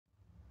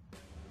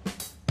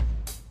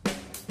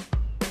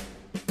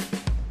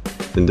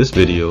In this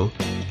video,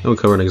 I will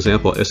cover an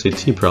example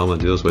SAT problem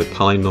that deals with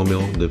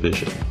polynomial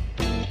division.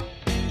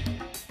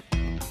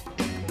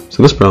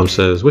 So this problem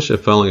says, which of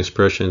the following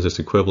expressions is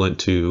equivalent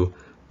to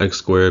x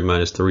squared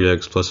minus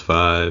 3x plus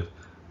 5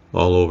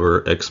 all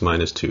over x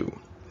minus 2?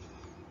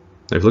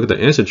 Now if you look at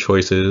the answer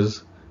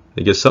choices,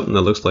 to get something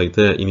that looks like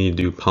that, you need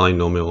to do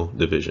polynomial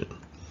division.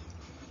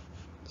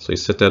 So you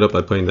set that up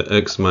by putting the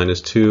x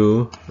minus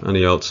 2 on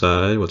the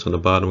outside. What's on the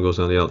bottom goes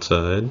on the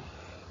outside.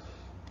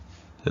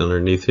 And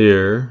underneath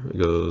here, it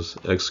goes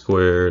x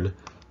squared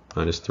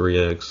minus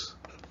 3x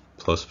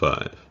plus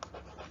 5.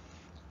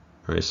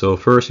 Alright, so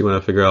first you want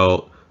to figure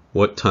out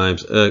what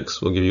times x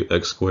will give you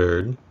x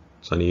squared.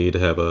 So I need to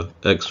have a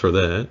x for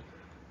that.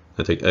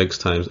 I take x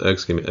times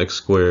x, give me x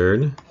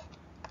squared.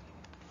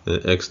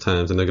 And x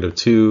times the negative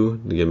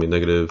 2 to give me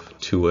negative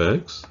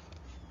 2x.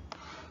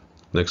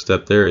 Next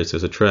step there is to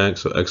subtract,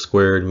 so x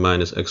squared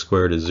minus x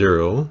squared is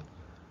 0.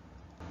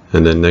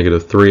 And then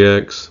negative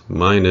 3x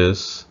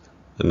minus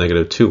a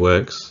negative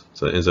 2x,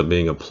 so it ends up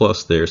being a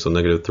plus there, so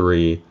negative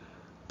 3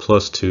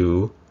 plus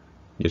 2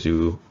 gives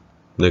you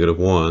negative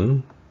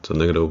 1, so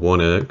negative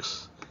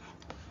 1x.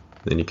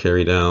 Then you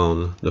carry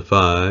down the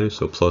 5,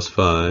 so plus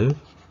 5.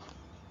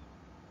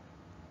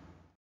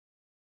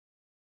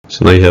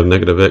 So now you have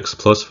negative x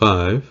plus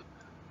 5.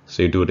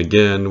 So you do it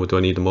again. What do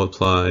I need to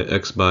multiply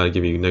x by to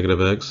give you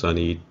negative x? I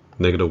need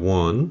negative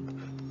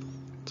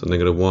 1. So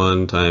negative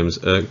 1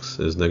 times x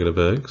is negative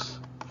x.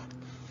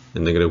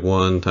 And negative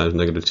 1 times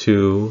negative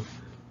 2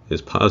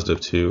 is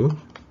positive 2.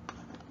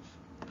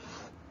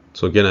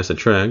 So again I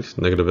subtract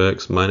negative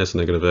x minus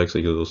negative x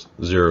equals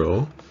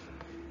 0.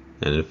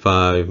 And then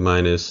 5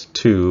 minus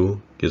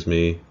 2 gives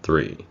me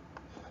 3.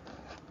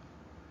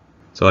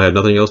 So I have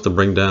nothing else to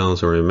bring down,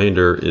 so the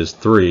remainder is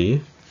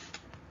 3.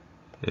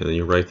 And then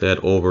you write that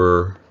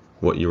over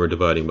what you were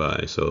dividing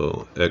by,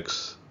 so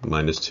x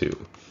minus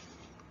 2.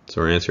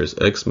 So our answer is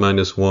x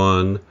minus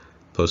 1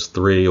 plus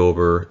 3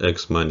 over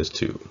x minus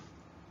 2.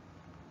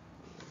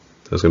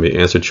 That's going to be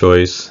answer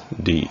choice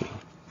D.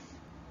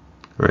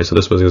 Alright, so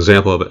this was an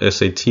example of an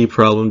SAT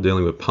problem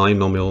dealing with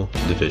polynomial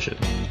division.